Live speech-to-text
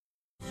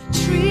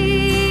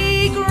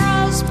Tree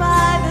grows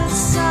by the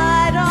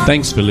side of...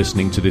 Thanks for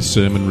listening to this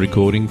sermon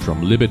recording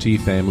from Liberty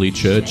Family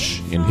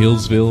Church in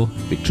Hillsville,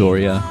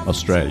 Victoria,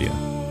 Australia.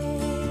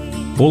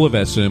 All of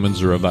our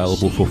sermons are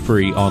available for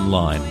free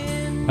online,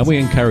 and we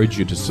encourage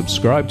you to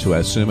subscribe to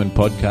our sermon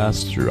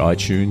podcast through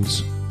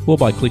iTunes or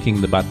by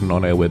clicking the button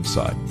on our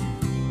website.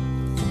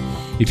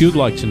 If you'd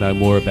like to know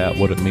more about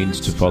what it means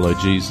to follow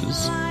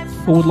Jesus,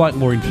 or would like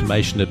more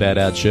information about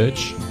our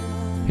church,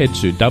 head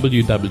to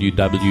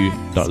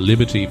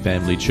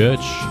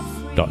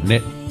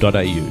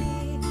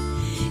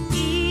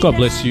www.libertyfamilychurch.net.au. God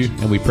bless you,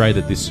 and we pray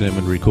that this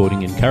sermon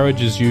recording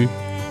encourages you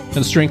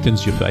and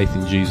strengthens your faith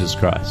in Jesus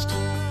Christ.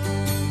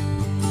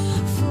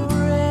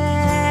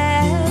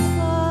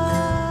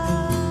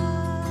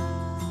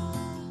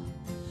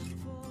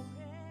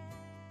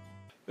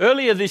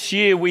 Earlier this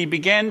year, we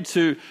began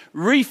to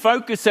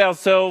refocus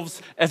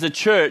ourselves as a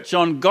church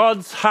on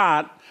God's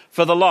heart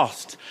for the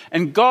lost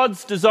and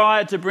God's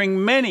desire to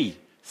bring many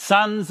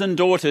sons and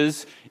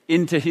daughters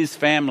into his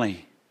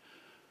family.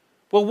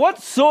 Well,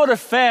 what sort of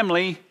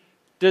family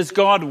does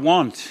God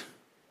want?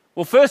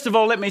 Well, first of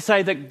all, let me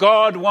say that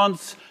God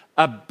wants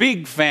a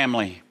big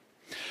family.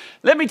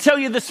 Let me tell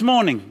you this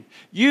morning,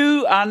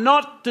 you are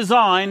not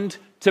designed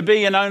to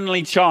be an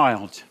only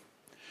child.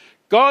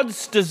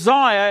 God's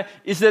desire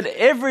is that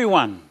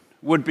everyone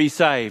would be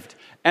saved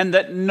and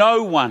that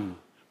no one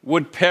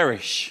would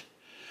perish.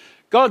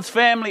 God's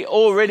family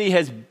already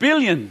has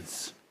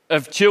billions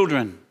of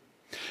children,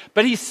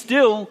 but he's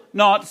still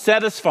not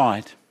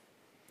satisfied.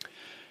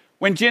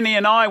 When Jenny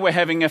and I were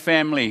having a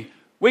family,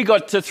 we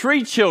got to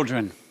 3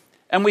 children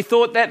and we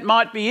thought that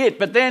might be it.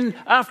 But then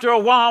after a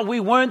while, we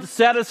weren't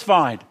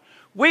satisfied.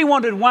 We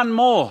wanted one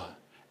more,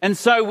 and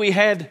so we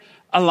had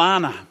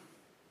Alana.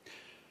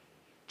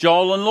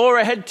 Joel and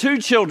Laura had 2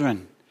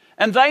 children,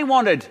 and they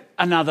wanted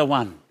another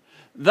one.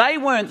 They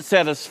weren't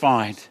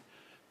satisfied.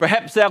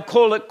 Perhaps they'll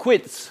call it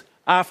quits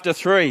after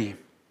 3.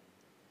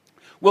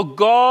 Well,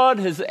 God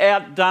has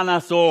outdone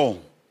us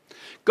all.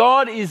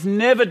 God is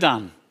never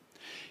done.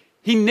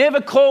 He never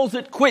calls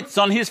it quits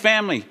on his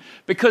family,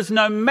 because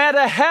no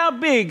matter how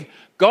big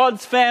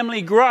God's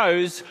family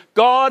grows,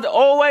 God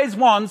always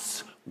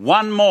wants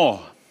one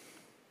more.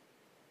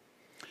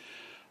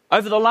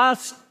 Over the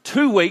last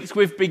 2 weeks,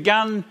 we've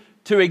begun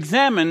to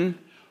examine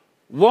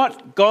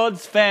what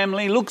God's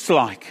family looks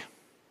like.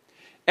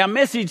 Our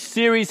message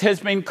series has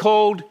been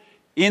called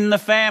In the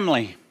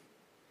Family.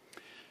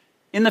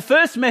 In the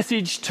first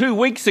message 2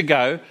 weeks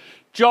ago,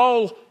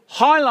 Joel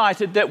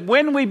highlighted that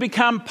when we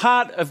become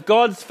part of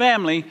God's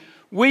family,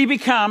 we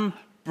become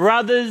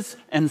brothers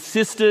and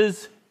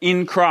sisters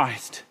in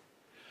Christ.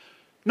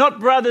 Not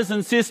brothers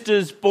and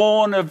sisters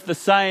born of the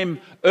same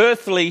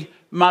earthly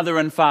mother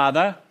and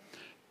father,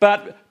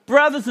 but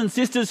brothers and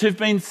sisters who've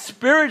been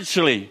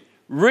spiritually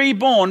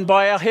reborn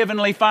by our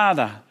Heavenly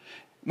Father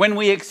when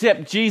we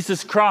accept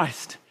Jesus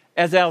Christ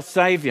as our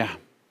Saviour.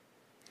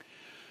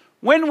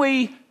 When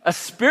we are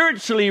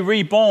spiritually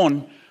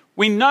reborn,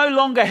 we no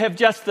longer have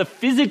just the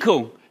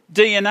physical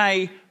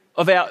DNA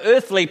of our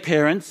earthly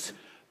parents,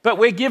 but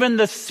we're given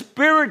the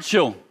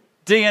spiritual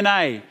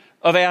DNA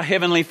of our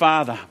Heavenly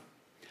Father,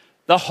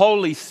 the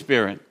Holy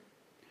Spirit.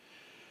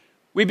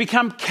 We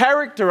become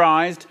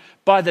characterized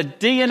by the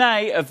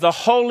DNA of the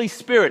Holy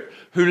Spirit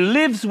who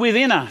lives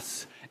within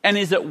us and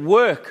is at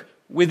work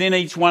within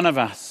each one of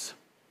us.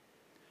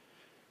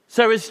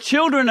 So as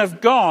children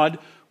of God,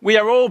 we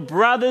are all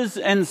brothers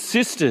and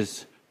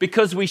sisters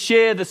because we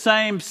share the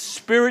same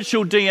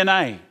spiritual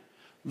DNA,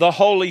 the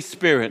Holy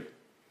Spirit.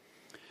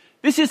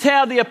 This is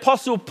how the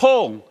Apostle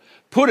Paul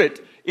put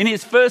it in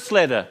his first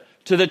letter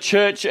to the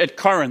church at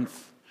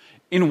Corinth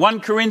in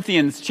 1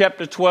 Corinthians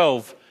chapter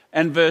 12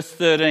 and verse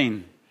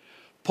 13.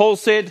 Paul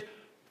said,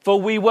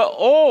 "For we were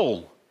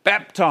all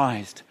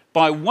baptized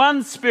by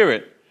one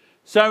Spirit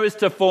so as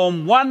to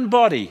form one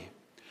body,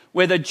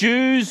 whether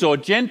Jews or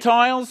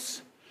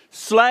Gentiles,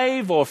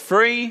 slave or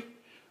free,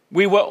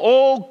 we were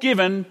all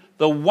given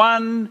the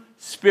one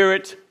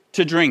Spirit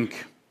to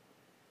drink."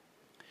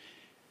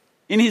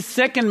 In his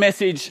second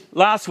message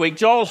last week,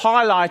 Joel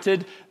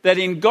highlighted that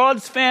in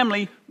God's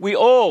family, we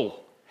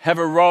all have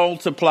a role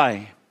to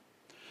play.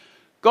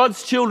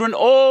 God's children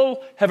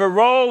all have a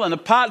role and a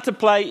part to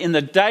play in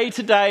the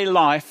day-to-day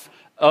life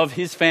of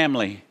his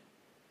family.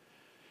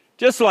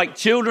 Just like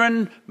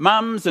children,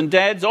 mums and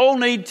dads all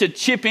need to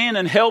chip in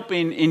and help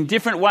in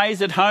different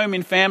ways at home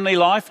in family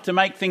life to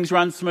make things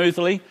run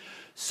smoothly,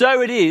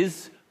 so it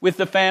is with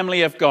the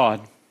family of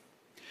God.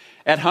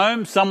 At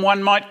home,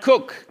 someone might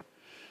cook,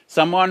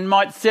 someone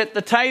might set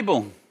the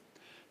table,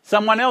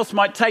 someone else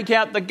might take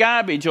out the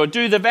garbage or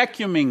do the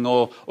vacuuming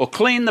or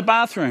clean the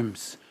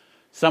bathrooms.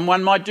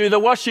 Someone might do the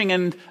washing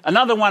and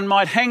another one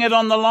might hang it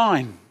on the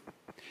line.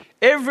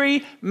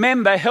 Every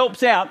member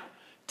helps out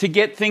to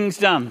get things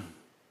done.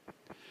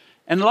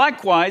 And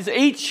likewise,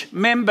 each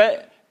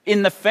member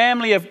in the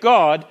family of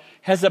God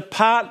has a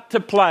part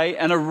to play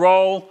and a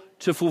role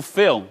to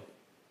fulfill.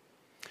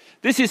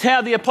 This is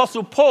how the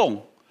Apostle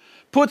Paul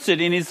puts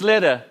it in his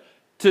letter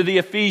to the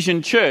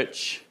Ephesian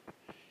church.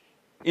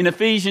 In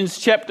Ephesians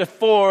chapter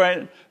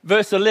 4,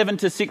 verse 11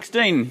 to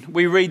 16,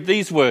 we read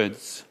these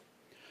words.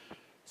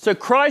 So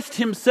Christ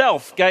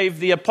himself gave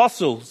the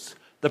apostles,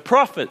 the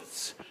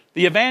prophets,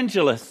 the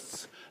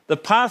evangelists, the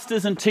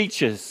pastors and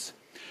teachers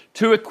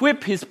to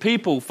equip his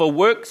people for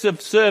works of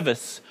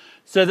service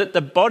so that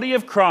the body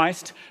of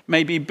Christ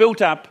may be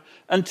built up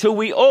until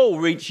we all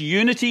reach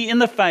unity in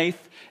the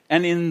faith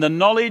and in the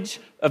knowledge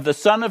of the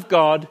Son of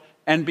God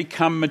and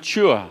become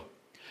mature,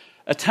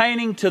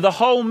 attaining to the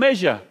whole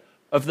measure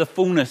of the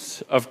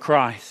fullness of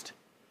Christ.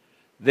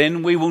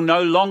 Then we will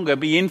no longer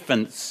be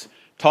infants,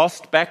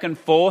 tossed back and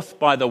forth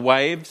by the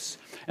waves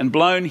and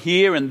blown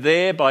here and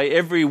there by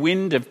every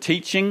wind of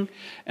teaching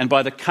and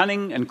by the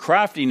cunning and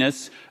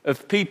craftiness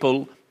of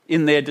people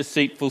in their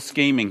deceitful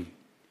scheming.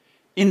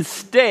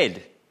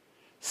 Instead,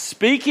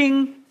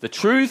 speaking the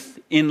truth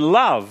in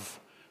love,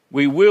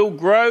 we will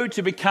grow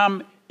to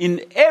become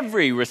in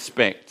every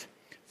respect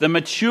the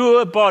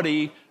mature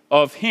body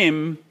of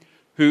him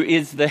who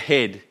is the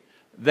head,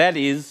 that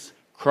is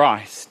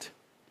Christ.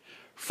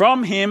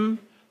 From him,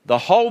 the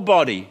whole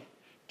body,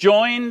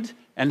 joined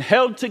and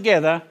held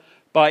together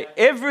by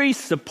every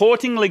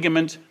supporting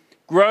ligament,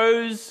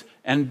 grows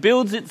and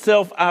builds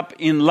itself up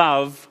in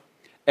love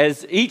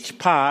as each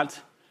part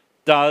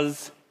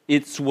does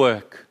its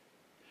work.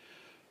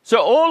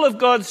 So all of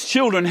God's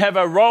children have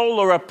a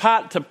role or a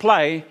part to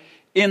play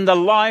in the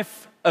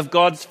life of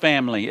God's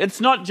family.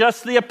 It's not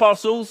just the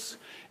apostles,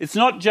 it's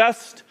not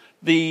just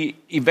the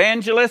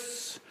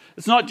evangelists,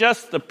 it's not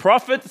just the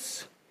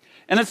prophets,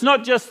 and it's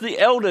not just the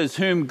elders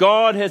whom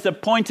God has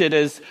appointed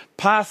as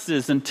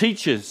pastors and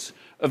teachers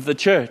of the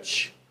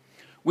church.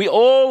 We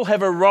all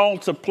have a role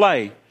to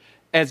play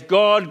as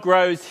God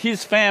grows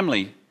his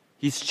family,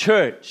 his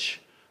church,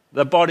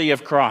 the body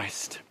of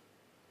Christ.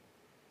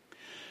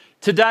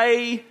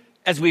 Today,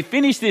 as we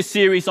finish this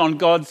series on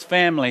God's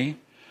family,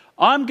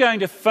 I'm going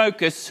to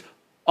focus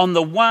on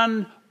the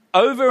one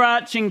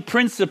overarching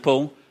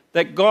principle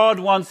that God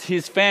wants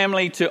his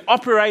family to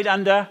operate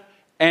under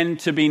and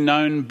to be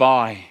known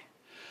by.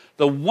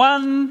 The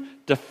one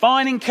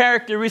defining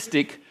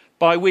characteristic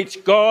by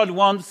which God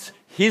wants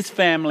his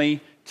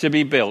family to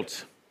be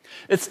built.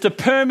 It's to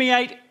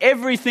permeate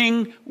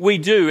everything we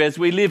do as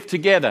we live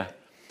together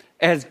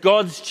as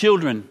God's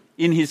children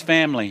in his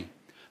family,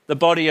 the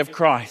body of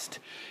Christ,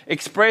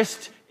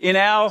 expressed in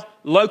our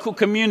local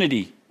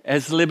community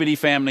as Liberty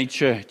Family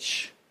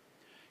Church.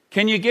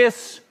 Can you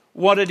guess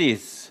what it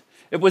is?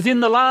 It was in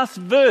the last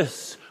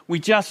verse we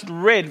just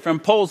read from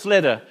Paul's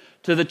letter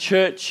to the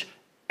church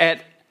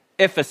at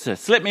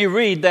Ephesus. Let me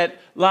read that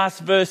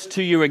last verse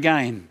to you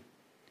again.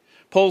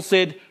 Paul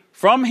said,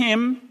 from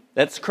him,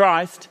 that's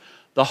Christ,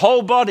 the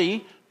whole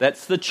body,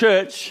 that's the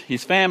church,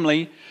 his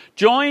family,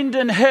 joined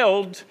and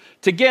held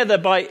together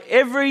by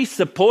every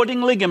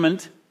supporting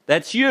ligament,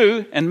 that's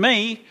you and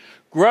me,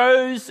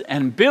 grows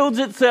and builds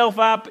itself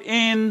up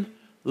in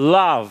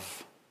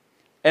love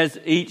as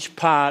each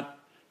part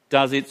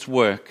does its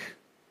work.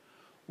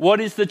 What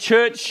is the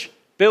church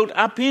built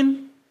up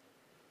in?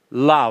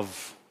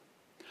 Love.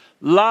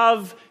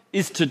 Love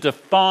is to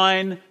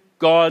define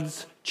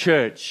God's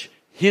church,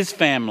 his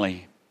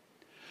family.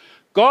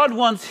 God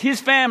wants his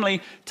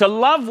family to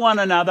love one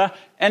another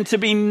and to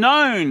be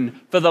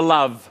known for the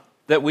love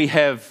that we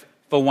have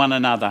for one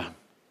another.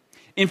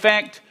 In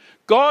fact,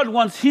 God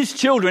wants his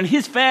children,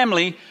 his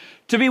family,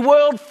 to be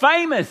world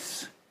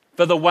famous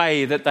for the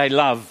way that they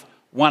love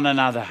one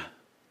another.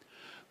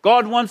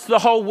 God wants the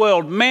whole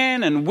world,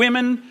 men and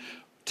women,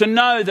 to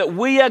know that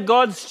we are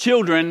God's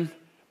children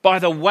by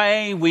the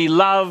way we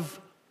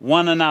love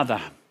one another.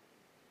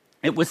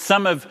 It was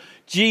some of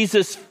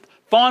Jesus'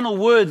 final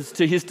words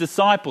to his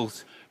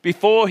disciples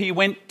before he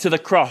went to the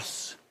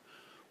cross.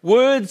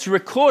 Words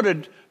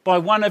recorded by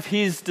one of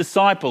his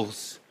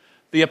disciples,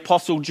 the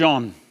Apostle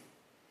John.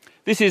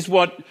 This is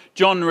what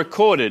John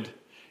recorded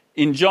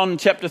in John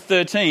chapter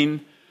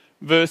 13,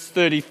 verse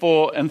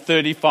 34 and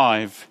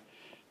 35.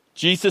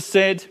 Jesus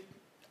said,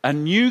 "A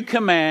new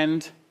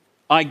command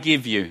I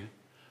give you,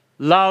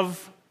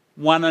 love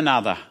one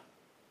another.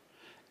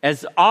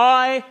 As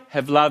I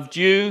have loved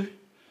you,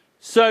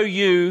 so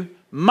you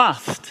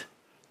must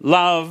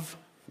love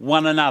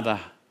one another.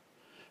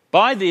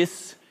 By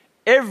this,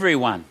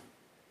 everyone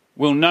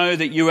will know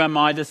that you are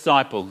my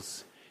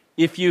disciples,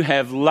 if you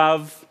have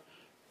love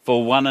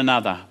for one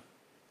another."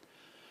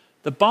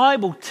 The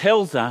Bible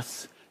tells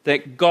us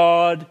that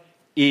God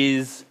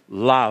is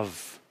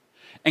love.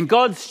 And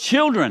God's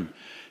children,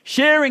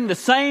 sharing the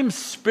same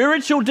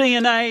spiritual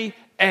DNA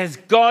as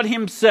God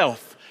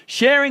himself,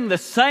 sharing the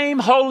same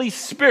Holy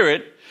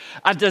Spirit,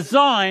 are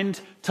designed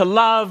to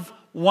love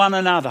one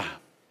another.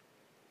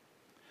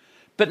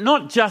 But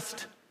not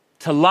just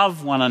to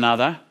love one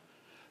another,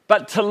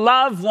 but to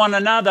love one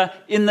another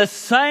in the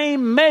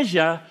same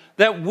measure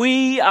that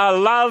we are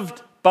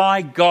loved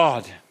by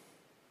God.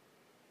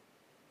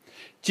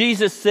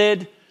 Jesus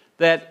said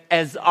that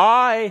as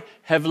I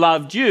have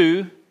loved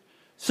you,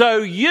 so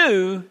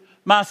you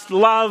must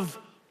love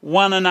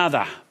one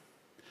another.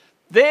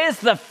 There's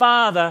the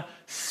Father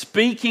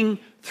speaking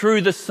through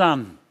the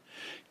Son.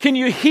 Can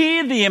you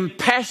hear the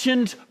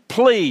impassioned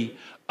plea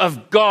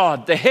of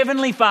God, the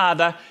Heavenly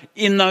Father,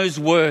 in those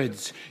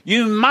words?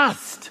 You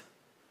must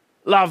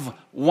love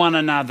one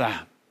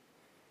another.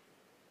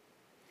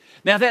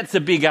 Now that's a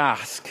big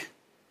ask,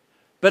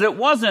 but it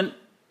wasn't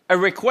a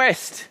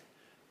request.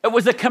 It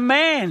was a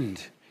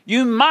command.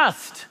 You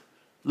must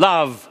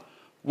love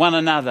one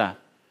another,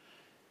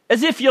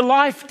 as if your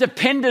life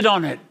depended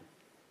on it.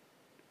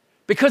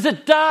 Because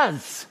it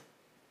does.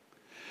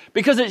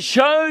 Because it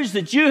shows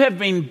that you have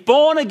been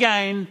born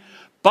again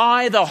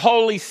by the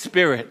Holy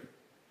Spirit.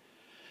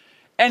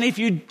 And if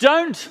you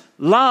don't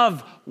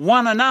love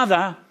one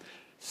another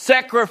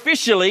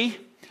sacrificially,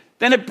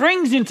 then it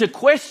brings into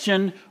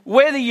question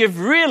whether you've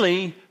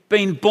really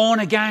been born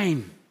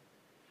again.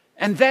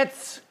 And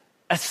that's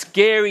a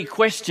scary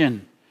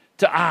question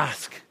to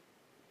ask.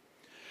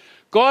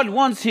 God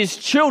wants his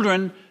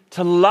children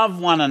to love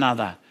one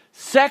another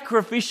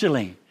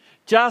sacrificially,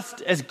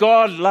 just as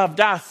God loved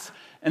us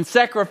and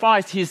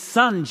sacrificed his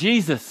son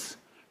Jesus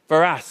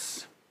for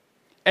us,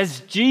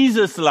 as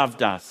Jesus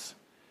loved us.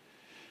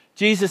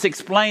 Jesus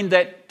explained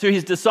that to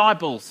his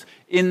disciples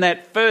in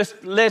that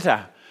first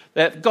letter,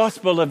 that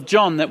Gospel of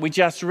John that we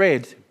just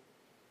read.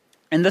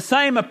 And the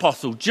same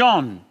apostle,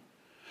 John,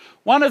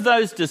 one of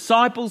those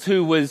disciples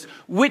who was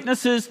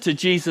witnesses to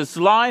Jesus'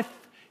 life,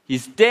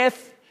 his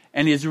death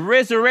and his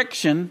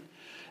resurrection,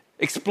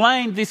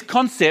 explained this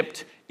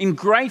concept in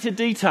greater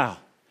detail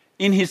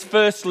in his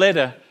first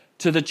letter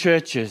to the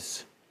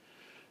churches.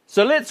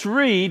 So let's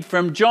read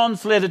from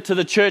John's letter to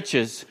the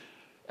churches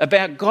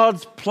about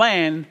God's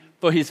plan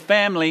for his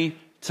family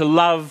to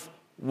love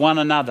one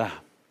another.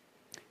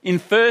 In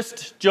 1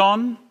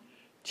 John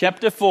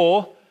chapter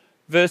 4,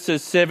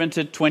 verses 7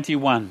 to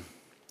 21.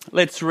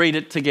 Let's read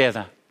it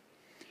together.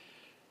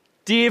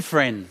 Dear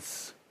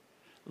friends,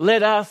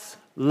 let us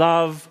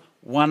love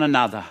one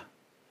another,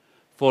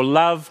 for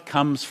love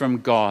comes from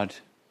God.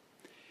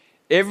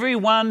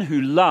 Everyone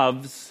who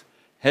loves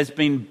has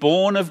been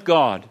born of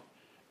God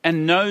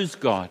and knows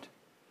God.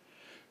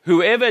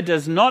 Whoever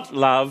does not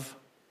love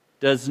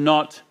does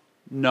not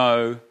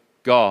know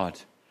God,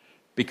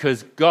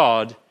 because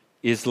God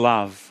is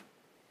love.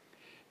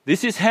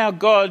 This is how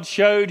God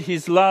showed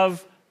his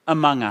love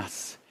among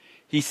us.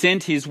 He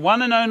sent his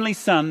one and only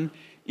Son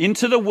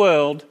into the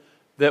world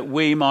that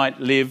we might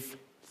live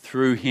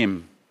through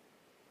him.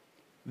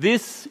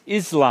 This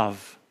is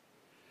love.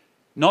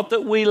 Not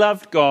that we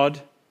loved God,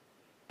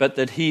 but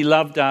that he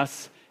loved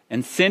us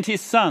and sent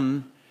his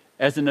Son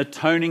as an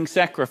atoning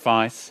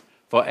sacrifice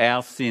for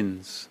our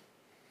sins.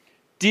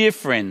 Dear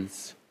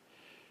friends,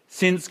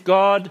 since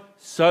God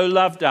so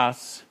loved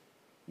us,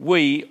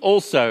 we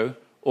also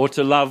ought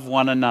to love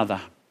one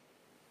another.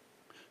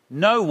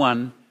 No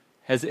one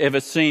has ever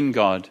seen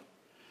God,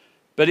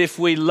 but if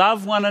we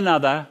love one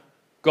another,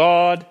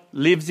 God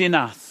lives in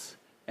us,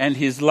 and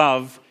his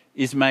love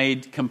is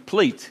made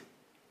complete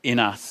in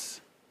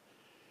us.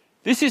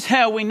 This is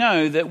how we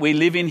know that we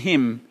live in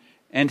him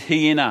and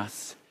he in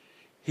us.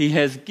 He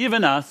has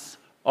given us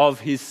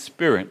of his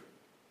Spirit.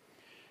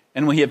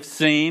 And we have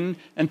seen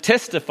and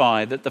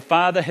testify that the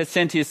Father has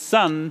sent his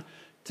Son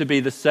to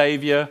be the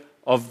Saviour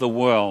of the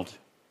world.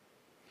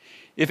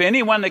 If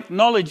anyone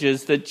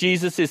acknowledges that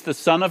Jesus is the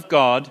Son of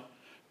God,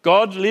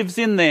 God lives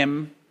in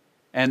them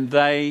and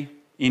they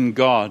in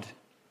God.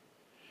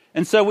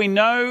 And so we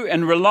know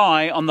and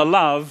rely on the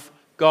love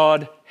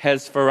God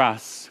has for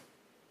us.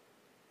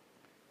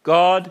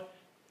 God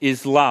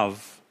is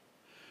love.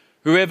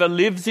 Whoever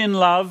lives in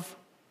love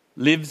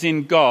lives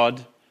in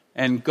God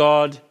and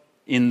God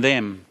in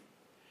them.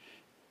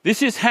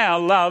 This is how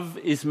love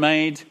is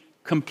made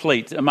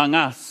complete among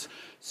us,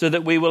 so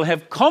that we will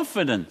have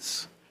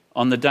confidence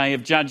on the day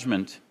of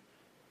judgment.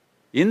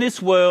 In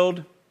this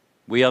world,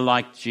 we are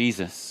like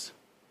Jesus.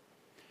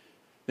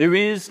 There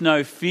is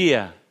no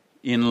fear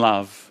in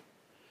love,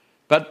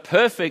 but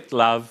perfect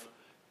love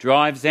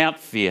drives out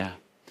fear,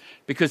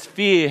 because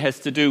fear has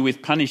to do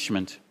with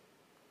punishment.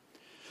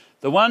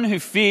 The one who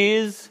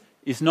fears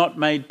is not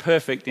made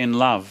perfect in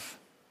love.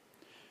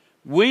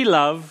 We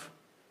love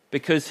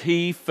because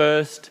he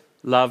first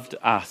loved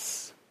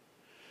us.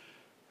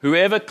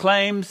 Whoever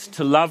claims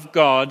to love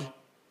God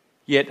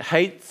yet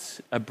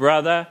hates a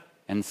brother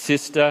and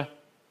sister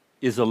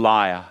is a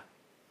liar.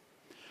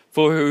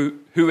 For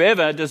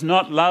whoever does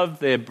not love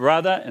their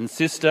brother and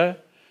sister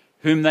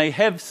whom they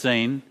have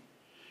seen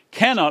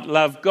cannot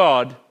love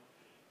God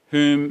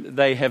whom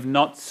they have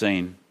not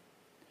seen.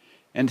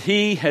 And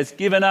he has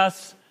given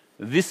us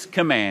this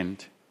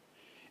command: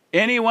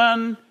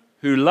 anyone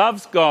who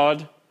loves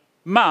God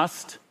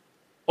must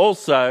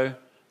also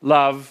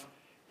love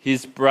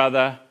his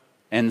brother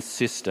and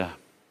sister.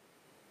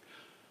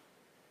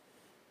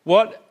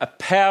 What a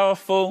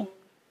powerful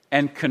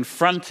and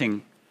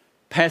confronting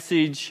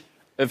passage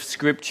of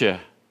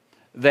Scripture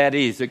that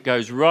is. It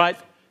goes right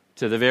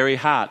to the very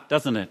heart,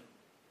 doesn't it?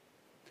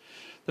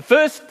 The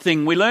first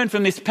thing we learn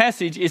from this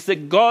passage is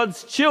that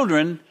God's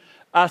children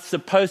are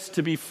supposed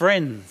to be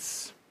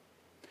friends.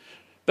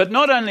 But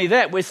not only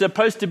that, we're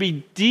supposed to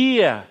be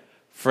dear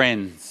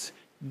friends,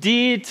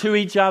 dear to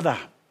each other.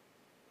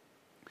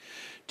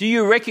 Do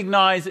you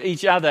recognise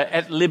each other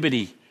at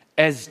Liberty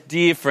as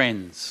dear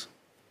friends?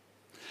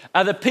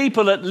 Are the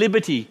people at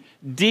Liberty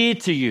dear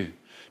to you?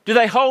 Do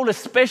they hold a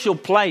special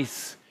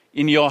place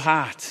in your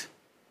heart?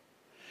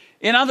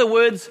 In other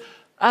words,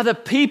 are the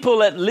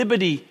people at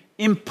Liberty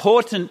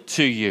important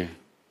to you?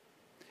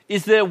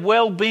 Is their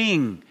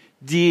well-being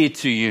dear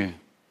to you?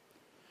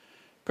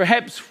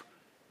 Perhaps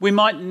we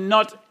might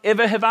not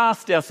ever have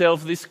asked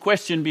ourselves this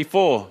question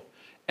before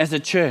as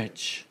a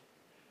church.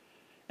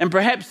 And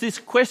perhaps this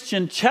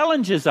question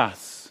challenges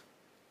us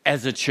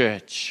as a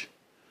church.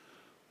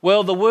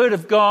 Well, the Word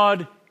of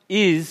God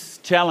is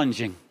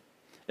challenging.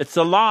 It's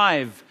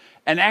alive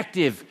and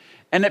active,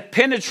 and it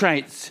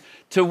penetrates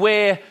to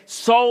where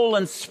soul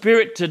and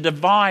spirit to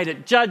divide.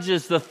 It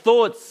judges the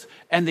thoughts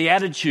and the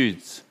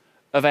attitudes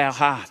of our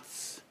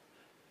hearts.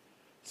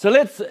 So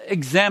let's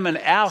examine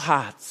our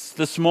hearts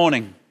this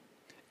morning,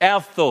 our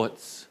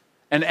thoughts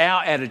and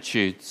our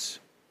attitudes.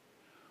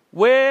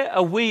 Where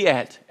are we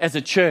at as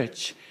a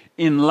church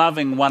in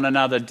loving one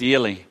another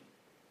dearly?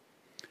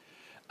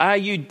 Are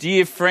you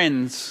dear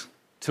friends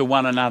to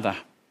one another?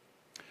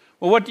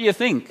 Well, what do you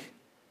think?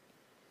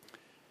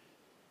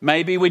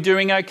 Maybe we're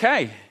doing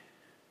okay,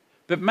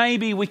 but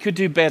maybe we could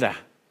do better.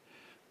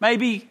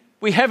 Maybe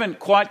we haven't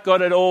quite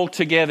got it all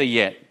together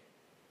yet.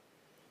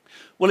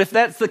 Well, if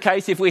that's the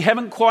case, if we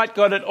haven't quite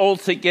got it all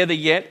together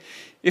yet,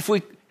 if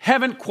we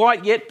haven't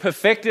quite yet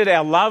perfected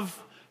our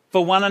love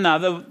for one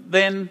another,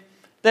 then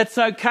that's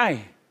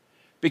okay,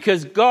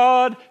 because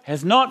God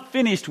has not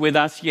finished with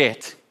us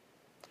yet.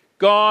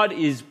 God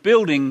is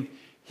building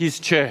his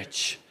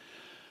church.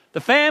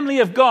 The family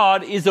of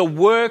God is a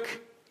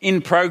work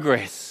in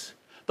progress.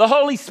 The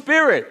Holy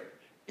Spirit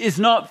is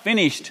not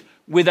finished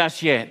with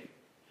us yet.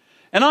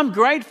 And I'm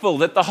grateful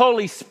that the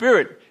Holy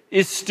Spirit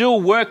is still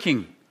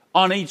working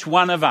on each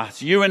one of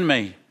us, you and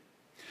me.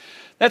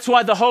 That's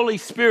why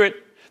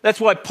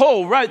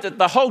Paul wrote that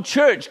the whole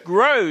church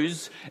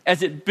grows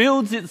as it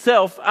builds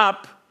itself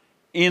up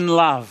in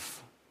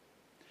love.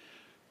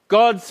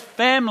 God's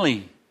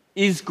family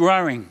is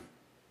growing.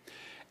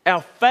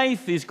 Our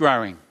faith is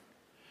growing.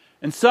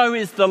 And so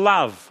is the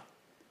love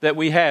that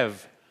we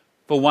have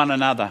for one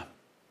another.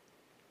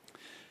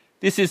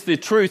 This is the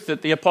truth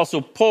that the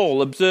Apostle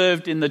Paul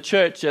observed in the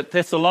church at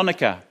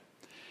Thessalonica.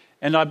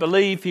 And I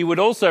believe he would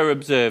also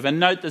observe and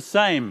note the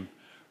same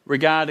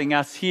regarding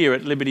us here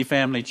at Liberty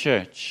Family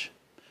Church.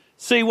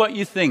 See what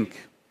you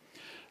think.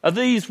 Are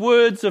these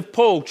words of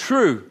Paul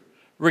true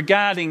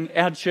regarding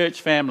our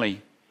church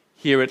family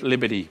here at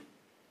Liberty?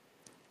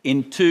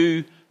 In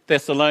 2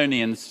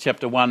 Thessalonians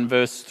chapter 1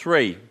 verse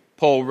 3,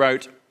 Paul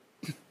wrote,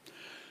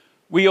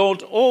 "We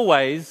ought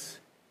always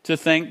to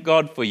thank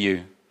God for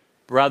you,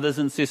 brothers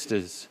and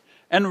sisters,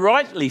 and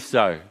rightly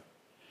so,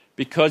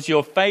 because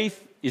your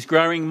faith is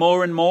growing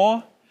more and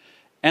more,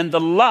 and the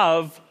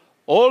love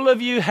all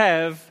of you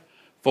have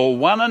for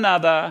one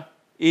another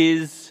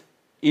is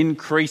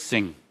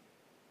increasing."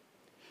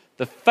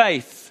 The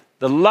faith,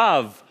 the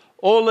love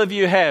all of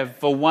you have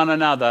for one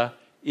another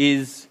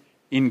is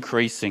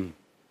increasing.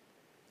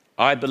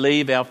 I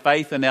believe our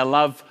faith and our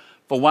love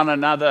for one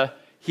another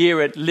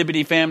here at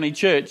Liberty Family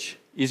Church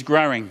is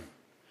growing.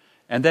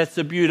 And that's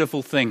a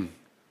beautiful thing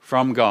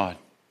from God.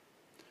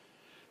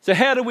 So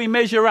how do we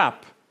measure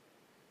up?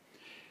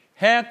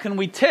 How can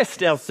we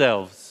test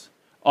ourselves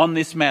on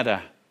this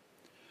matter?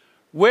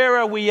 Where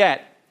are we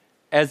at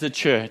as a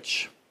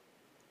church?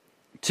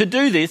 To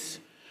do this,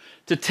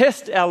 to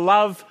test our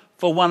love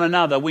for one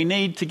another, we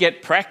need to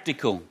get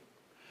practical.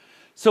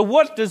 So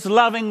what does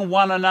loving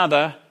one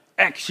another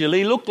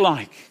actually look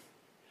like?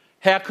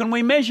 How can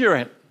we measure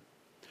it?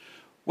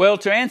 Well,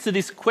 to answer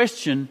this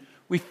question,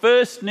 we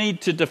first need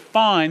to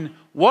define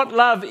what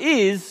love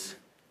is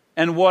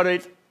and what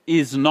it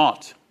is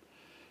not.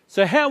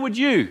 So how would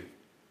you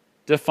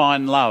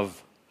define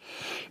love?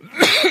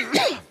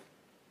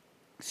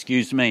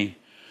 Excuse me.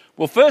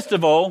 Well, first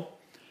of all,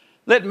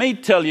 let me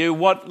tell you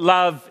what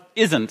love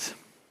isn't.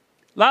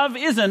 Love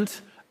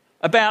isn't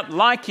about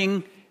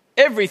liking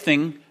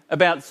everything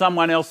about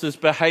someone else's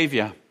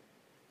behaviour.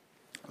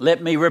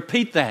 Let me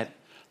repeat that.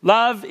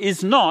 Love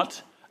is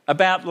not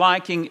about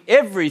liking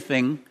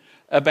everything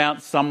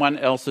about someone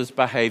else's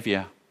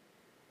behaviour.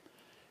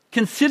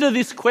 Consider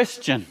this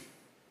question.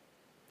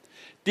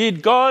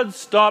 Did God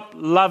stop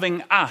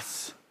loving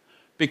us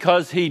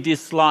because he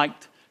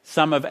disliked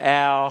some of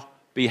our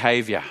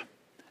behaviour?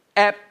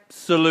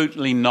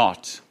 Absolutely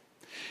not.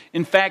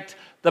 In fact,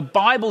 the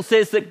Bible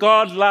says that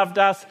God loved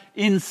us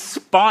in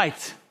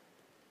spite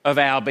of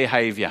our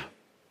behaviour.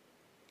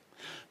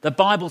 The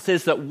Bible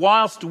says that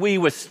whilst we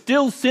were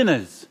still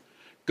sinners,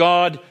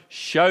 God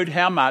showed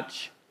how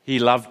much he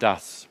loved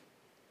us.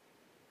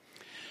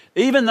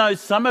 Even though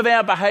some of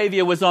our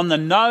behaviour was on the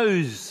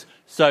nose,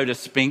 so to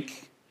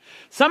speak,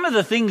 some of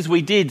the things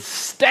we did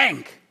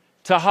stank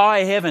to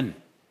high heaven.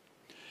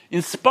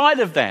 In spite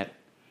of that,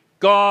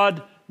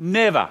 God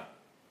never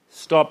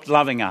stopped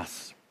loving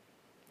us.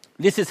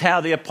 This is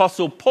how the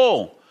Apostle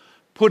Paul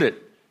put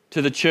it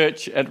to the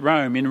church at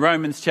Rome in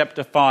Romans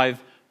chapter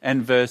 5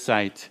 and verse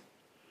 8.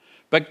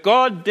 But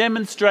God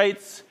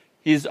demonstrates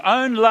his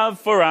own love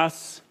for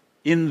us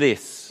in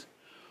this: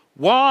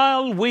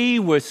 while we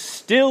were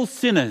still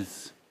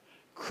sinners,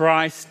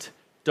 Christ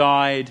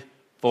died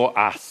for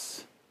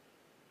us.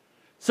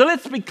 So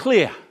let's be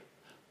clear.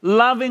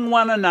 Loving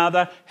one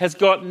another has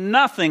got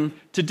nothing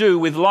to do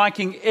with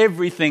liking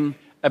everything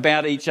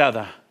about each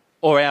other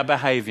or our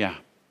behaviour.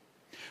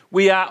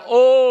 We are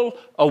all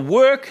a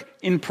work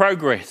in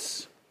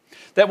progress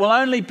that will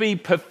only be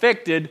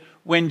perfected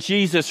when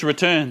Jesus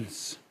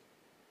returns.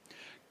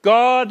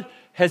 God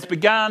has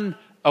begun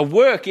a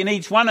work in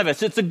each one of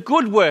us. It's a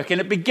good work,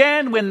 and it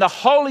began when the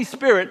Holy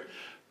Spirit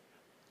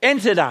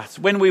entered us,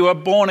 when we were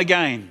born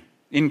again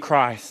in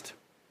Christ.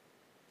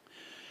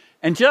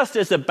 And just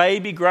as a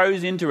baby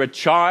grows into a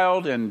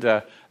child and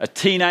a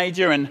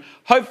teenager and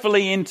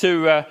hopefully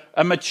into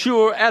a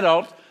mature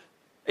adult,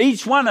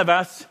 each one of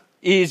us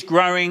is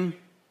growing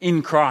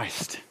in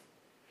Christ.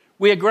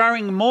 We are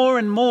growing more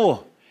and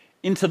more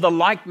into the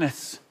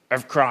likeness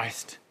of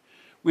Christ.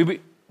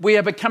 We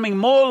are becoming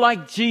more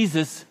like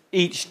Jesus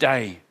each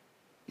day.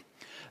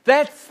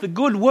 That's the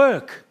good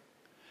work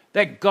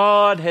that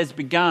God has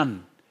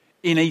begun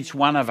in each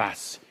one of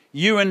us,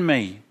 you and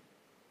me.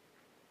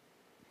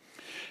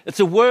 It's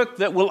a work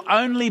that will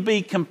only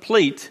be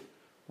complete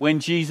when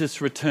Jesus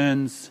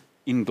returns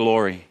in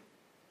glory.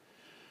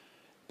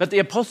 But the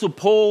Apostle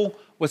Paul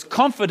was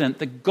confident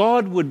that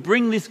God would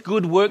bring this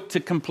good work to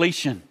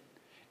completion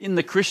in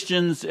the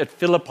Christians at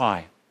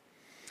Philippi.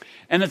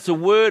 And it's a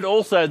word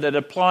also that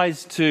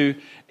applies to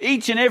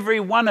each and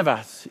every one of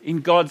us in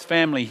God's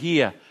family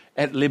here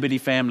at Liberty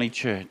Family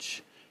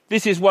Church.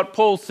 This is what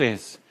Paul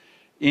says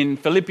in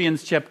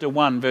Philippians chapter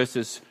 1,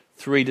 verses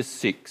 3 to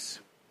 6.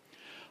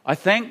 I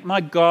thank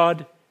my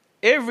God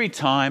every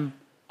time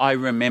I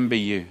remember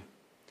you.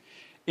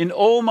 In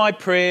all my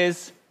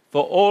prayers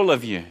for all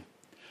of you,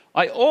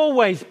 I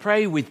always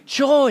pray with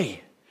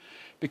joy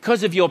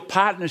because of your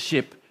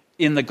partnership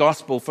in the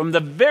gospel from the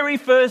very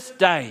first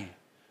day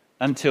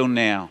until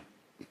now.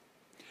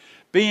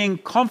 Being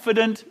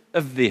confident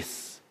of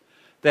this,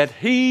 that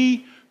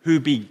he who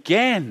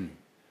began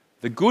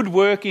the good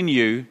work in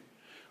you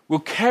will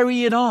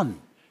carry it on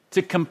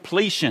to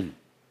completion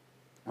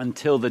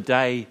until the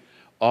day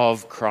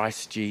of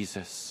Christ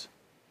Jesus.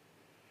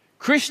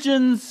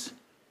 Christians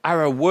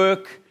are a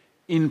work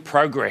in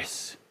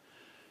progress.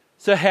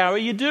 So how are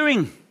you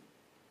doing?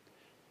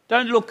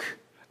 Don't look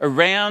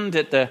around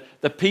at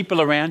the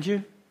people around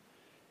you.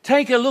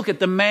 Take a look at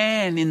the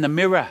man in the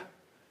mirror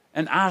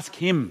and ask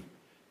him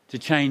to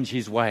change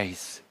his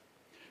ways.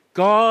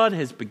 God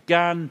has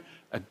begun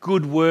a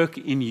good work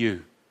in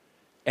you,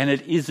 and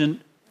it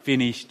isn't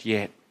finished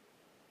yet.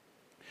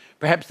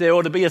 Perhaps there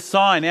ought to be a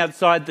sign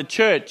outside the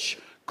church: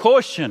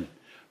 caution,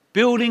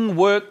 building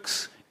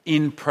works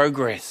in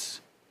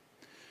progress.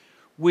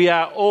 We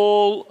are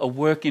all a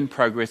work in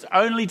progress,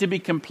 only to be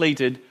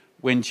completed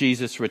when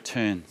Jesus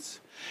returns.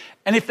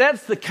 And if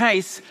that's the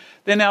case,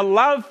 then our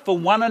love for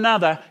one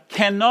another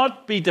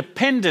cannot be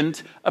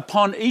dependent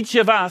upon each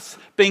of us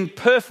being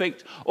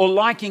perfect or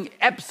liking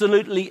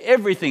absolutely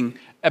everything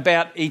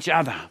about each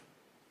other.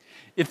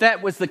 If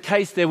that was the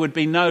case, there would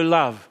be no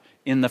love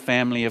in the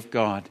family of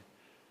God.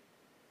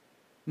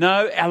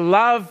 No, our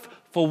love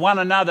for one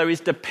another is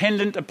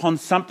dependent upon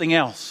something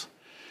else.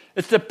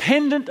 It's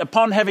dependent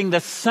upon having the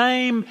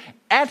same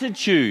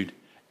attitude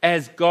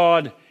as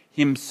God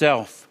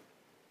himself.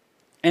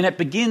 And it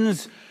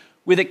begins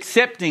with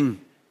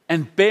accepting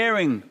and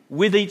bearing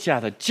with each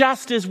other,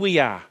 just as we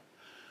are,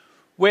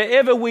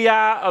 wherever we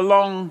are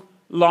along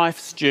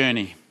life's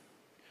journey,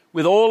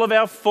 with all of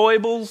our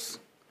foibles,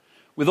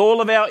 with all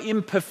of our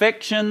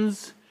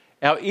imperfections,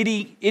 our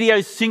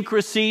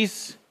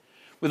idiosyncrasies,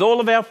 with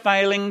all of our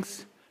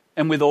failings,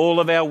 and with all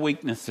of our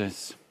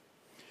weaknesses.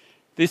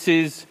 This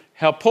is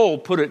how Paul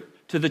put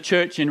it to the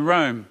church in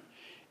Rome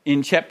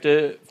in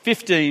chapter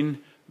 15,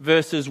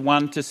 verses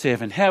 1 to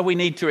 7. How we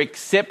need to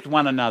accept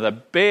one another,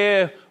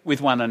 bear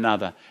with one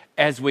another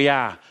as we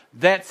are.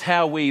 That's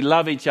how we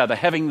love each other,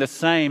 having the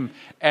same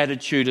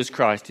attitude as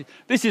Christ.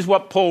 This is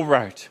what Paul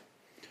wrote.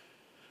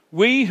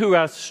 We who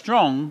are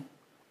strong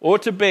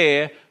ought to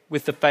bear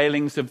with the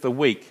failings of the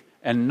weak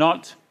and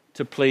not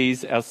to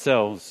please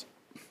ourselves.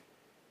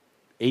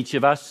 Each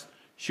of us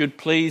should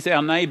please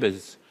our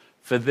neighbours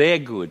for their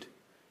good,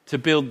 to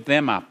build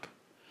them up.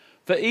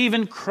 For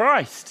even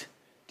Christ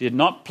did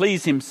not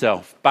please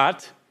himself,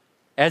 but,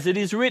 as it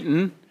is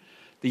written,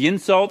 the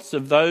insults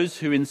of those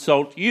who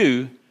insult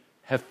you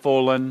have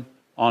fallen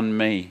on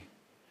me.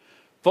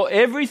 For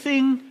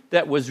everything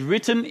that was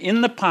written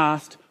in the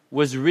past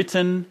was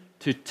written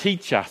to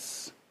teach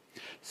us,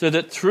 so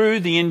that through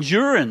the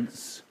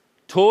endurance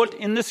taught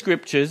in the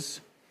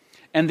Scriptures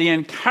and the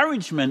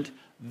encouragement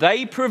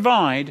they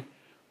provide,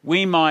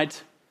 we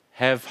might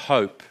have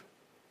hope.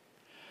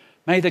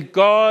 May the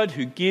God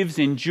who gives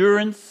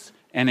endurance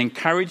and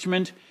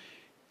encouragement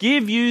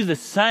give you the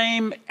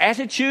same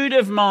attitude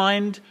of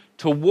mind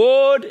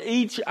toward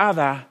each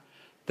other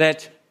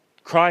that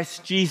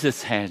Christ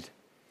Jesus had,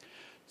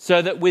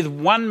 so that with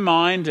one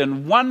mind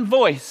and one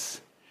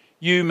voice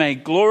you may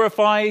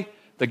glorify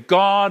the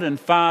God and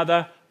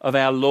Father of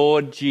our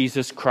Lord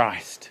Jesus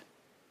Christ.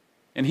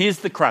 And here's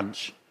the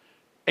crunch.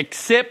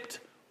 Accept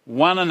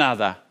one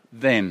another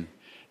then,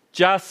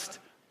 just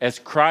as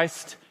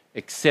Christ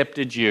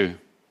accepted you,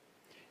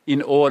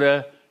 in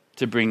order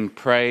to bring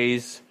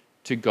praise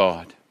to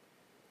God.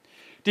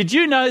 Did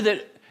you know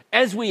that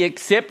as we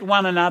accept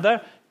one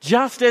another,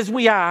 just as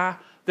we are,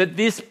 that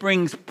this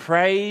brings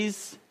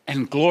praise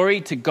and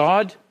glory to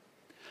God?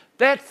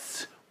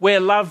 That's where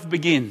love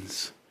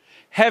begins.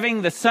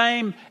 Having the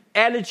same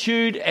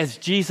attitude as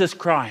Jesus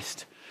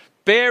Christ,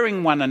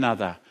 bearing one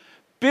another,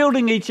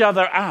 building each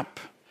other up,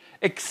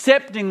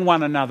 accepting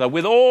one another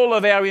with all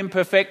of our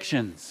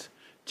imperfections,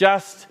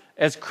 just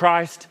as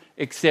Christ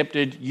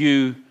accepted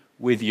you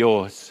with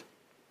yours.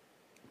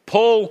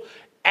 Paul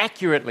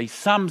accurately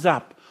sums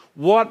up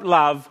what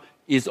love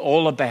is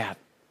all about.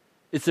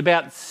 It's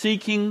about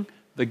seeking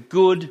the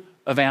good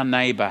of our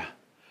neighbour,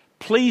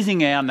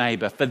 pleasing our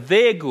neighbour for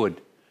their good,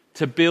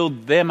 to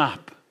build them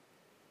up.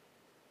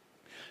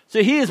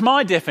 So here's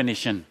my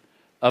definition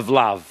of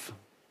love.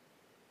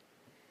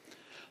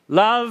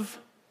 Love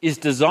is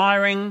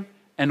desiring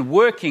and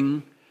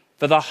working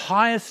for the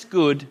highest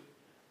good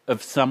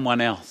of someone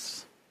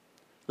else.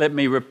 Let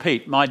me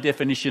repeat my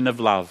definition of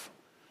love.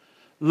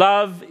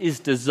 Love is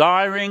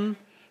desiring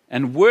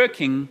and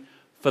working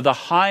for the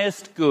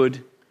highest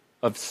good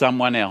of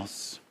someone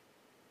else.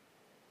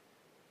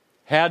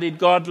 How did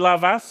God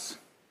love us?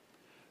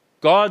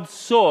 God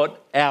sought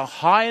our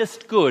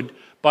highest good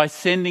by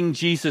sending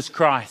Jesus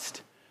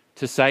Christ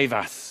to save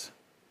us.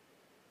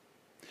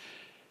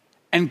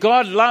 And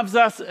God loves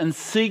us and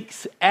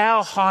seeks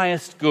our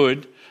highest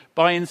good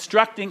by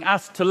instructing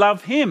us to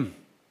love Him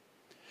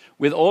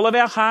with all of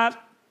our heart,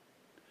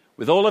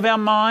 with all of our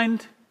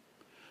mind,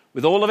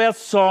 with all of our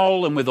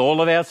soul, and with all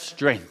of our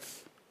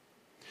strength.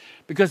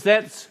 Because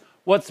that's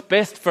what's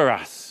best for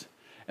us.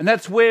 And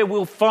that's where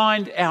we'll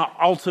find our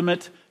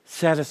ultimate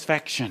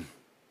satisfaction.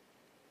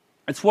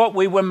 It's what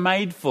we were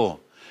made for.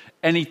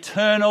 An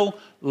eternal,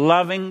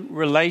 loving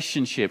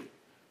relationship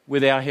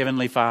with our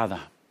Heavenly Father.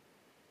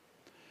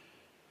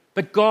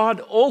 But God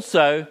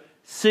also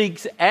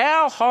seeks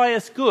our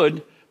highest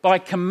good by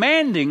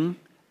commanding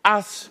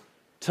us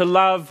to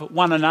love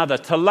one another,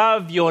 to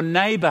love your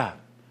neighbour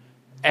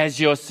as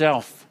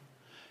yourself.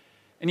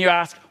 And you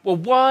ask, well,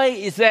 why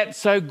is that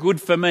so good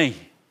for me?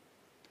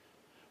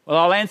 Well,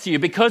 I'll answer you,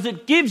 because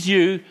it gives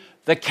you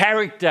the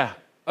character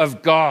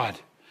of God.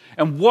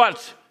 And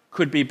what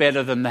could be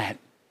better than that?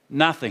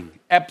 Nothing,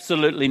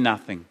 absolutely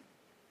nothing.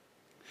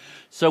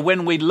 So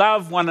when we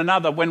love one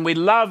another, when we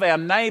love our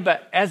neighbour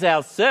as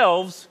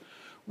ourselves,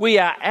 we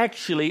are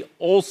actually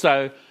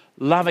also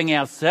loving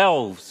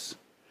ourselves.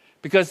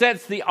 Because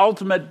that's the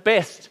ultimate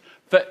best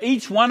for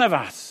each one of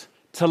us,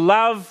 to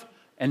love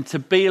and to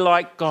be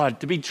like God,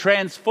 to be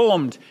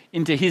transformed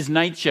into His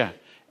nature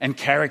and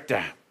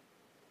character.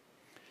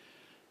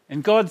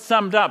 And God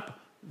summed up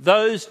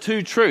those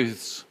two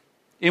truths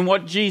in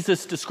what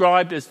Jesus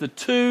described as the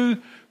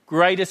two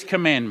greatest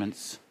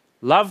commandments.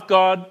 Love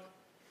God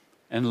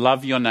and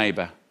love your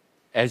neighbour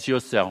as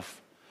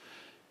yourself.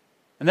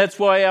 And that's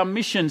why our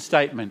mission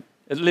statement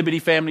at Liberty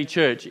Family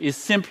Church is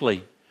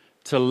simply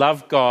to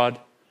love God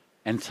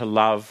and to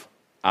love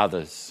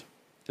others.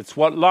 It's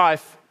what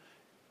life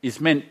is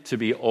meant to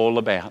be all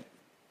about.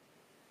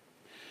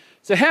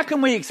 So how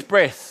can we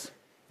express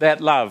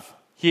that love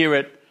here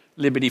at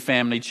Liberty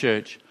Family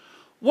Church?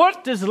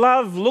 What does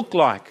love look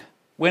like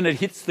when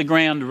it hits the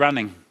ground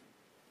running?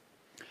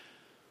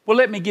 Well,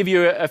 let me give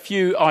you a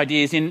few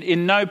ideas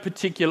in no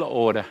particular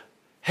order.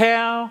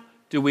 How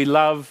do we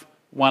love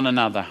one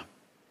another?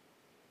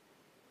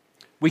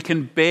 We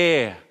can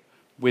bear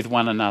with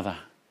one another.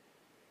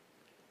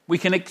 We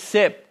can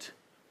accept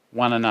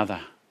one another.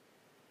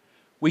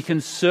 We can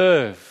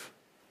serve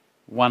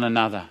one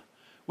another.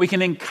 We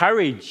can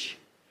encourage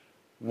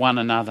one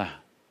another.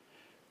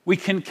 We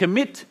can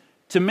commit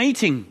to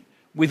meeting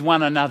with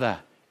one another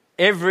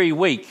every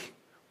week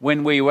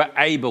when we were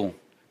able,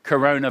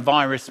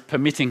 coronavirus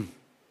permitting.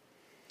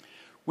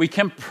 We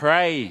can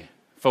pray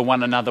for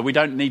one another. We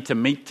don't need to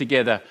meet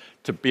together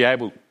to be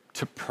able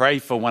to pray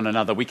for one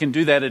another. We can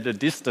do that at a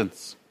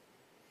distance.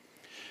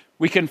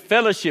 We can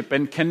fellowship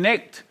and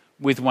connect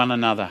with one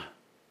another.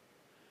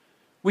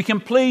 We can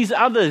please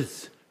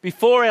others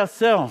before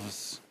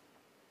ourselves.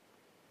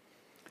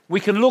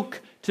 We can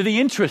look to the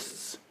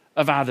interests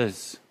of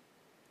others.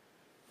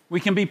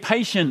 We can be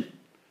patient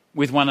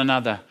with one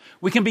another.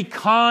 We can be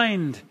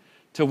kind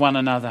to one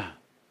another.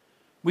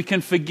 We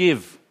can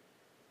forgive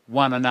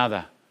one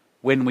another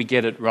when we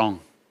get it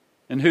wrong.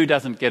 And who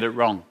doesn't get it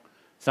wrong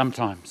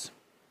sometimes?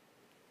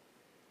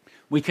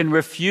 We can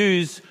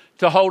refuse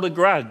to hold a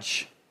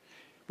grudge.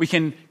 We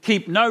can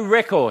keep no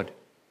record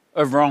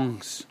of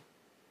wrongs.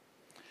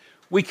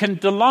 We can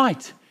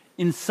delight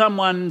in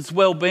someone's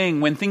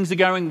well-being when things are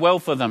going well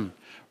for them,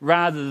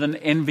 rather than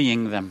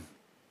envying them.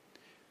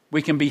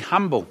 We can be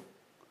humble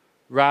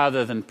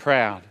rather than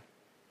proud.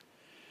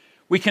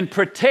 We can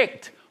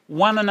protect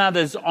one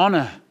another's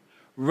honour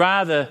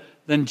rather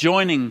than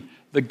joining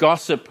the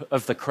gossip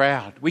of the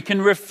crowd. We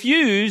can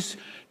refuse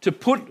to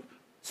put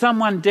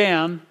someone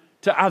down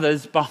to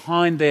others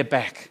behind their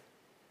back.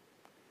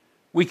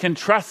 We can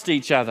trust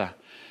each other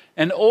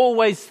and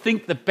always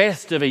think the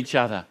best of each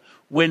other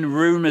when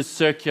rumours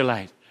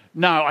circulate.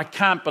 No, I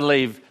can't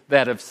believe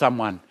that of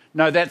someone.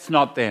 No, that's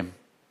not them.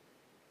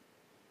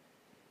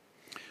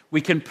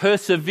 We can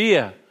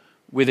persevere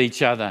with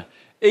each other,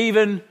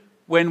 even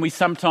when we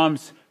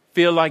sometimes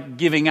feel like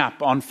giving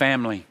up on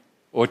family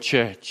or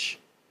church.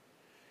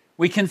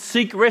 We can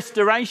seek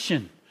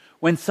restoration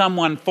when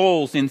someone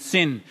falls in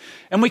sin,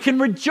 and we can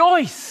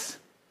rejoice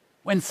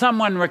when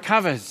someone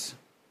recovers.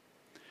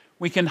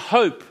 We can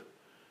hope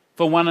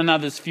for one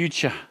another's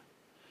future.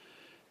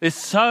 There's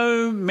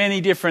so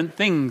many different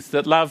things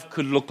that love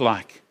could look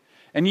like,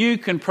 and you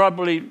can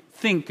probably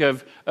think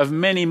of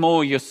many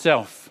more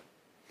yourself.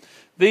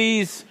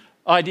 These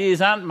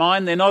ideas aren't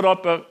mine. They're not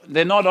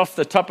off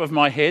the top of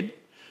my head.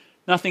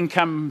 Nothing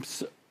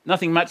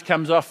much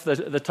comes off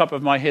the top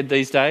of my head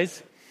these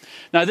days.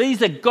 Now,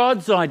 these are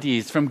God's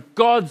ideas from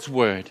God's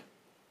word,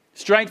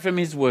 straight from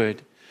his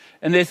word.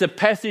 And there's a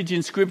passage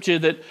in Scripture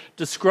that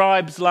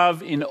describes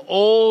love in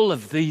all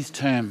of these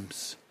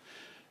terms.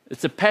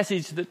 It's a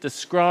passage that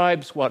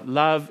describes what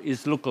love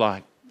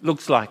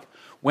looks like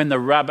when the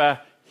rubber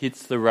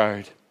hits the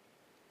road.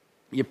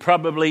 You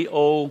probably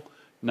all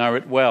know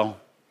it well.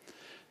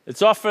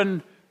 It's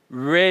often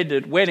read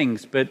at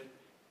weddings, but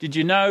did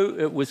you know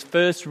it was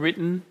first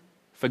written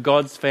for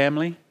God's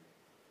family,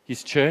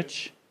 his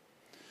church?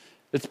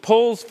 It's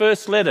Paul's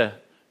first letter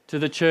to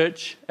the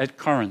church at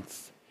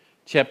Corinth,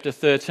 chapter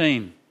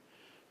 13,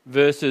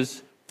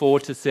 verses 4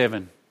 to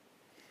 7.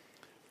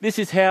 This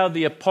is how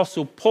the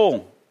Apostle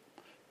Paul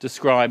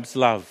describes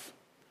love.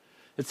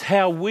 It's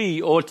how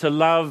we ought to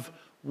love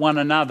one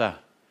another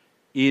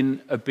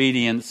in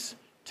obedience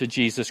to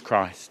Jesus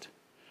Christ.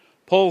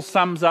 Paul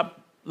sums up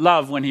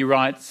love when he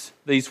writes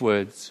these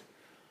words: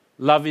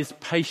 love is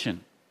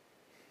patient.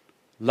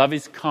 Love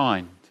is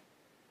kind.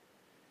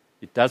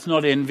 It does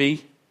not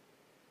envy.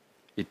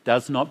 It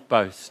does not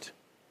boast.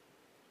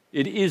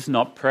 It is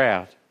not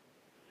proud.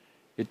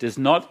 It does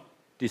not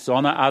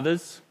dishonour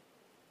others.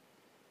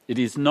 It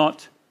is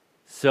not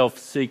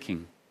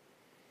self-seeking.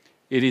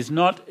 It is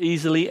not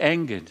easily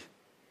angered.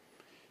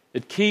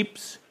 It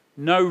keeps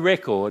no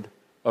record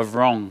of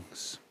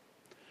wrongs.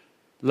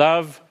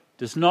 Love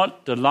does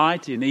not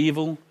delight in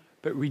evil,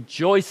 but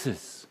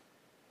rejoices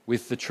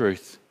with the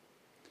truth.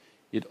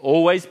 It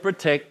always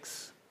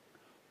protects,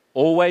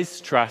 always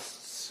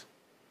trusts,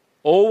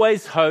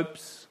 always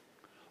hopes,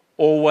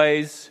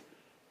 always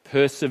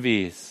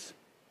perseveres.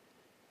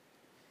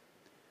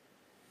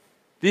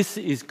 This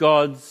is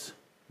God's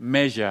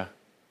measure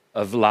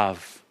of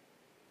love.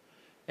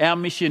 Our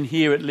mission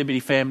here at Liberty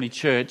Family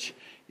Church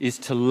is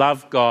to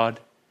love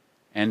God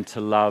and to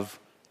love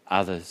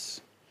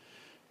others.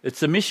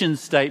 It's a mission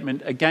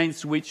statement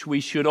against which we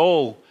should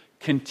all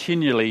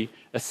continually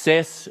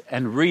assess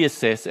and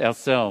reassess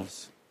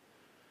ourselves.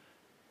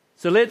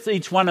 So let's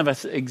each one of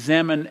us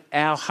examine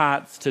our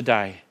hearts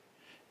today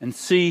and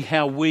see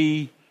how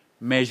we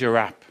measure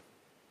up.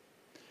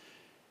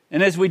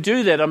 And as we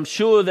do that, I'm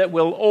sure that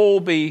we'll all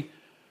be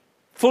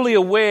fully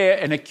aware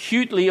and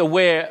acutely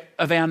aware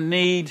of our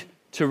need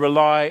to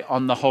rely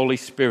on the Holy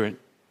Spirit,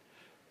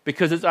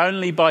 because it's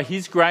only by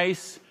his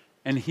grace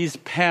and his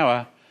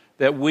power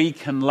that we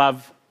can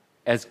love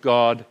as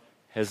God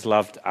has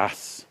loved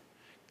us.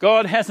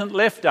 God hasn't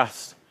left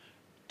us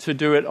to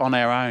do it on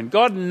our own.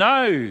 God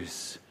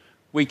knows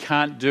we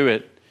can't do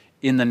it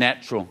in the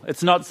natural.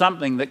 It's not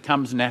something that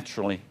comes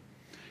naturally.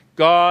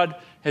 God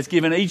has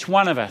given each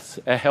one of us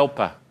a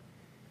helper,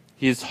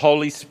 his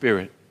Holy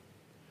Spirit.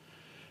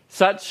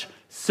 Such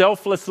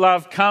selfless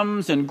love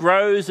comes and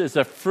grows as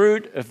a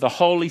fruit of the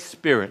Holy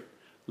Spirit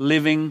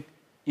living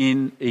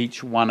in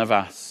each one of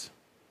us.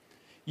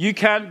 You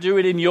can't do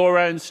it in your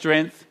own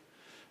strength,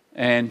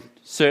 and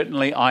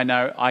certainly I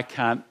know I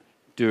can't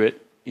do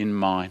it in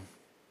mine.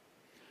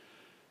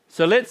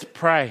 So let's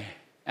pray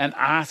and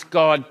ask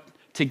God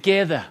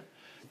together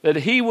that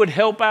he would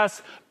help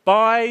us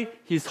by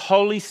his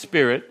Holy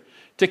Spirit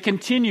to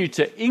continue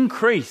to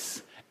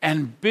increase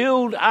and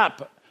build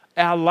up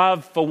our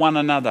love for one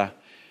another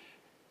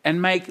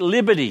and make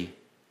Liberty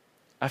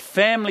a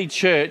family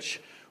church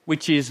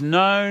which is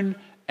known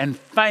and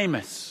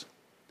famous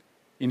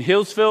in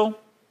Hillsville,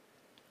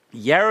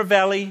 Yarra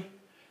Valley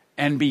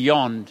and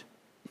beyond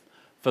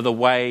for the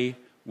way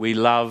we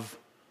love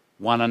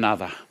one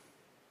another.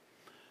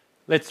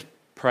 Let's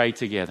pray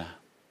together.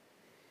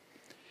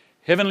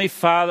 Heavenly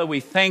Father, we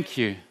thank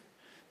you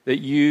that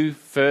you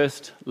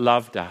first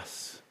loved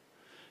us.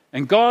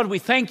 And God, we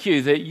thank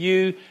you that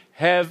you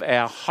have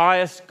our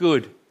highest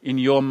good in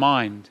your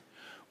mind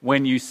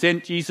when you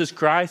sent Jesus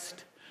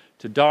Christ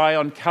to die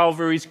on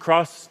Calvary's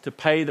cross to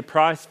pay the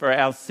price for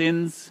our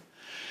sins.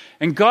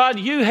 And God,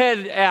 you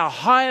had our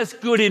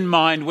highest good in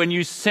mind when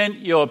you sent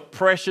your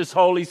precious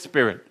Holy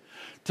Spirit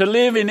to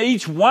live in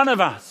each one of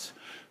us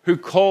who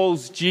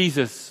calls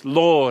Jesus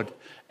Lord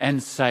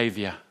and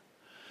Saviour.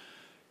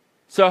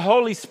 So,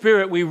 Holy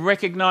Spirit, we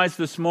recognize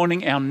this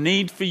morning our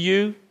need for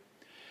you,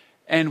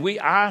 and we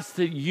ask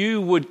that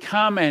you would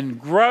come and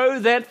grow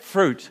that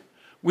fruit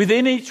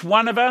within each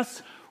one of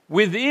us,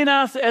 within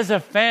us as a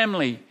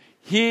family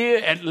here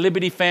at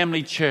Liberty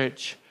Family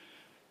Church.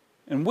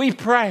 And we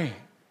pray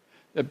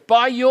that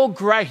by your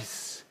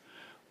grace,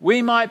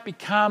 we might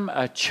become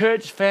a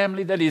church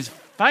family that is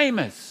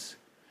famous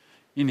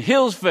in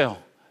Hillsville,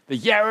 the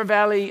Yarra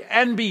Valley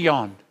and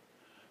beyond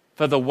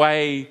for the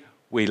way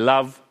we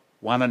love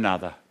one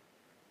another.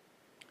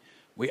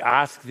 We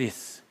ask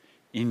this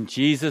in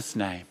Jesus'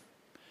 name.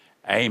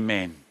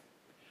 Amen.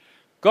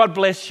 God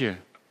bless you,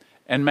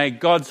 and may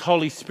God's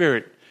Holy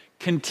Spirit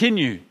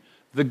continue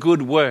the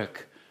good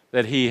work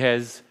that he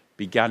has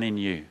begun in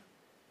you.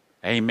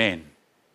 Amen.